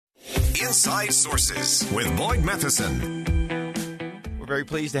Inside Sources with Boyd Matheson. We're very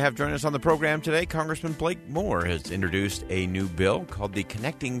pleased to have join us on the program today. Congressman Blake Moore has introduced a new bill called the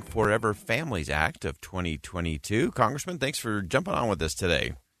Connecting Forever Families Act of 2022. Congressman, thanks for jumping on with us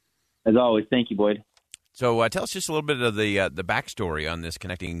today. As always, thank you, Boyd. So tell us just a little bit of the backstory on this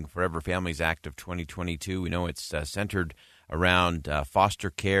Connecting Forever Families Act of 2022. We know it's centered around foster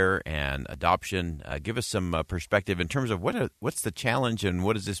care and adoption. Give us some perspective in terms of what's the challenge and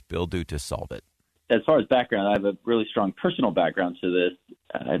what does this bill do to solve it? As far as background, I have a really strong personal background to this.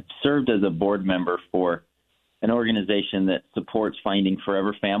 I've served as a board member for an organization that supports finding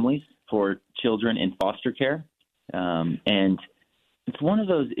forever families for children in foster care. And it's one of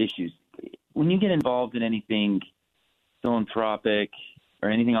those issues. When you get involved in anything philanthropic or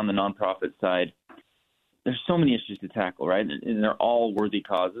anything on the nonprofit side, there's so many issues to tackle, right? And they're all worthy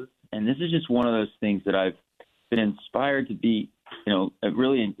causes. And this is just one of those things that I've been inspired to be,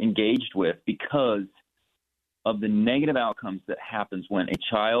 really engaged with because of the negative outcomes that happens when a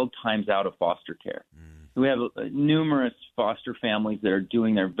child times out of foster care. We have numerous foster families that are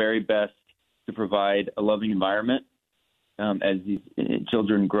doing their very best to provide a loving environment as these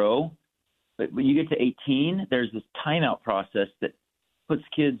children grow. But when you get to 18, there's this timeout process that puts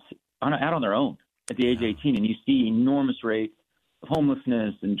kids out on their own at the age of 18, and you see enormous rates of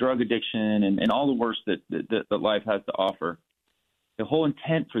homelessness and drug addiction and all the worst that life has to offer. The whole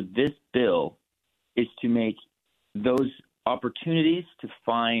intent for this bill is to make those opportunities to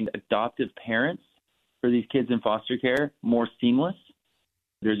find adoptive parents for these kids in foster care more seamless.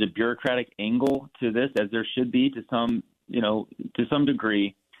 There's a bureaucratic angle to this, as there should be to some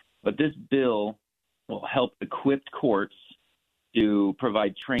degree, but this bill will help equip courts to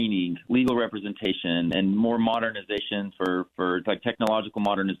provide training, legal representation, and more modernization for technological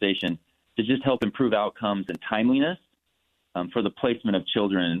modernization to just help improve outcomes and timeliness for the placement of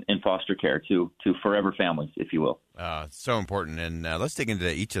children in foster care to forever families, if you will. So important. And let's dig into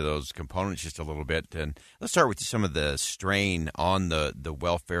each of those components just a little bit. And let's start with some of the strain on the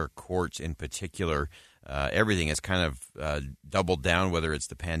welfare courts in particular. Everything has kind of doubled down, whether it's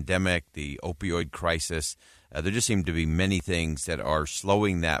the pandemic, the opioid crisis. There just seem to be many things that are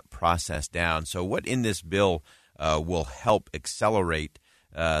slowing that process down. So what in this bill will help accelerate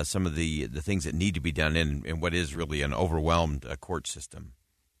some of the things that need to be done in what is really an overwhelmed court system?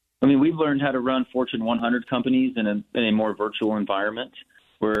 I mean, we've learned how to run Fortune 100 companies in a more virtual environment.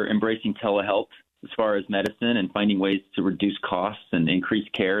 We're embracing telehealth as far as medicine and finding ways to reduce costs and increase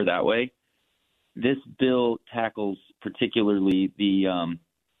care that way. This bill tackles particularly the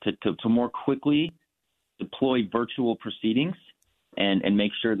to more quickly deploy virtual proceedings and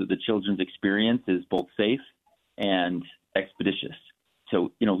make sure that the children's experience is both safe and expeditious.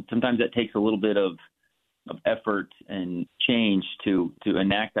 So, sometimes that takes a little bit of effort and change to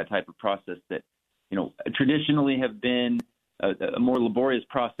enact that type of process that, traditionally have been a more laborious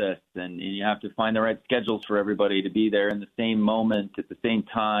process, and you have to find the right schedules for everybody to be there in the same moment at the same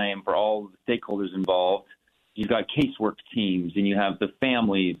time for all the stakeholders involved. You've got casework teams, and you have the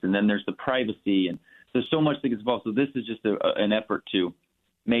families, and then there's the privacy, and there's so much that gets involved. So this is just an effort to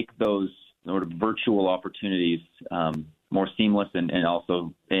make those sort of virtual opportunities more seamless and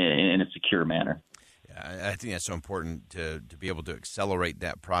also in a secure manner. I think that's so important to be able to accelerate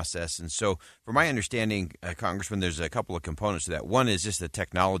that process. And so from my understanding, Congressman, there's a couple of components to that. One is just the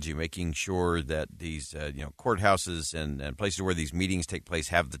technology, making sure that these courthouses and places where these meetings take place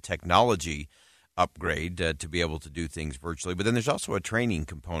have the technology upgrade to be able to do things virtually. But then there's also a training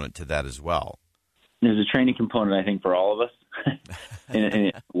component to that as well. There's a training component, I think, for all of us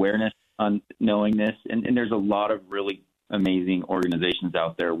and awareness on knowing this. And there's a lot of really amazing organizations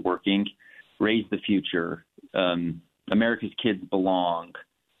out there working. Raise the Future, America's Kids Belong,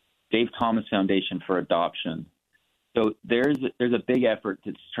 Dave Thomas Foundation for Adoption. So there's a big effort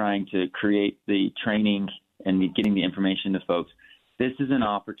that's trying to create the training and getting the information to folks. This is an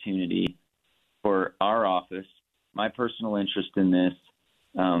opportunity for our office, my personal interest in this,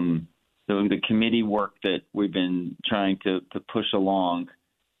 so the committee work that we've been trying to push along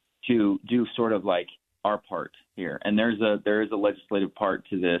to do sort of like our part here. And there is a legislative part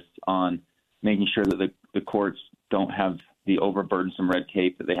to this on making sure that the courts don't have the overburdensome red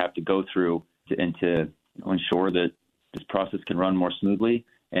tape that they have to go through to ensure that this process can run more smoothly.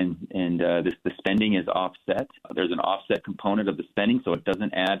 And the spending is offset. There's an offset component of the spending, so it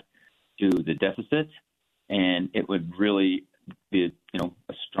doesn't add to the deficit. And it would really be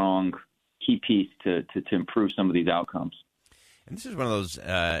a strong key piece to improve some of these outcomes. And this is one of those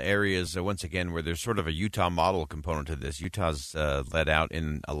areas, once again, where there's sort of a Utah model component to this. Utah's led out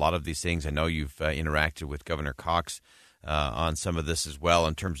in a lot of these things. I know you've interacted with Governor Cox on some of this as well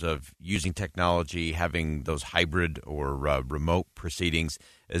in terms of using technology, having those hybrid or remote proceedings.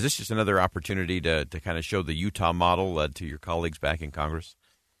 Is this just another opportunity to kind of show the Utah model to your colleagues back in Congress?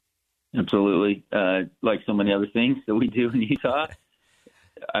 Absolutely. Like so many other things that we do in Utah,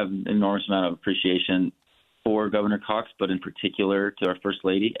 I have an enormous amount of appreciation for Governor Cox, but in particular to our First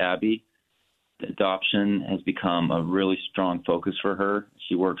Lady, Abby. Adoption has become a really strong focus for her.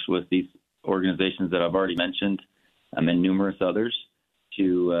 She works with these organizations that I've already mentioned and numerous others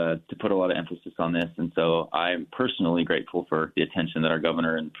to put a lot of emphasis on this. And so I'm personally grateful for the attention that our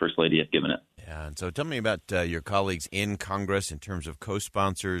governor and First Lady have given it. Yeah, and so tell me about your colleagues in Congress in terms of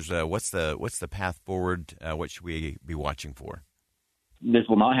co-sponsors. What's the path forward? What should we be watching for? This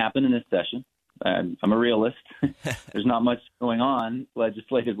will not happen in this session. I'm a realist. There's not much going on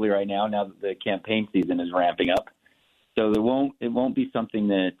legislatively right now that the campaign season is ramping up. So it won't be something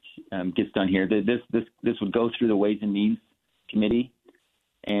that gets done here. This would go through the Ways and Means Committee,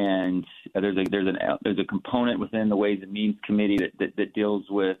 and there's a component within the Ways and Means Committee that deals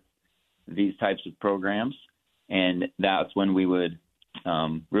with these types of programs, and that's when we would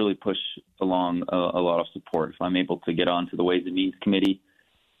really push along a lot of support. If I'm able to get onto the Ways and Means Committee,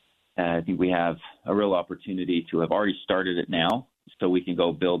 I think we have a real opportunity to have already started it now, so we can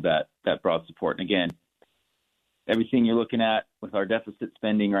go build that broad support. And again, everything you're looking at with our deficit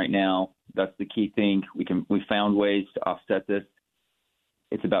spending right now, that's the key thing. We found ways to offset this.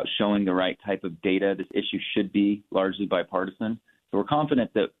 It's about showing the right type of data. This issue should be largely bipartisan. So we're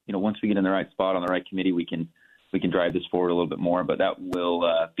confident that once we get in the right spot on the right committee, we can drive this forward a little bit more. But that will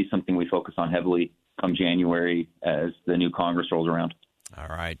be something we focus on heavily come January as the new Congress rolls around. All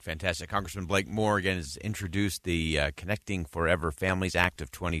right, fantastic. Congressman Blake Moore, again, has introduced the Connecting Forever Families Act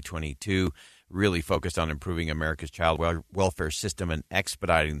of 2022, really focused on improving America's child welfare system and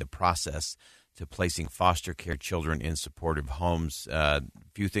expediting the process to placing foster care children in supportive homes.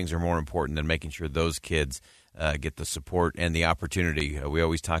 Few things are more important than making sure those kids get the support and the opportunity. We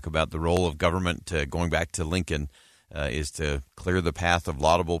always talk about the role of government, going back to Lincoln, is to clear the path of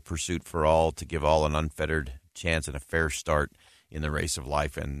laudable pursuit for all, to give all an unfettered chance and a fair start in the race of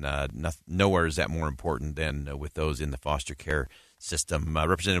life, and nowhere is that more important than with those in the foster care system.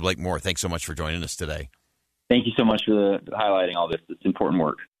 Representative Blake Moore, thanks so much for joining us today. Thank you so much for highlighting all this. It's important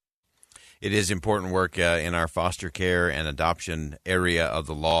work. It is important work in our foster care and adoption area of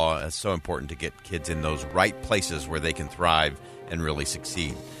the law. It's so important to get kids in those right places where they can thrive and really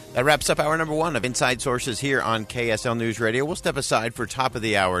succeed. That wraps up hour number one of Inside Sources here on KSL News Radio. We'll step aside for top of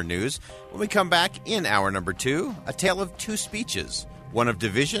the hour news. When we come back in hour number two, a tale of two speeches, one of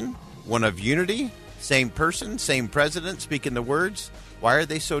division, one of unity, same person, same president speaking the words. Why are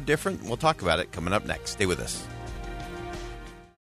they so different? We'll talk about it coming up next. Stay with us.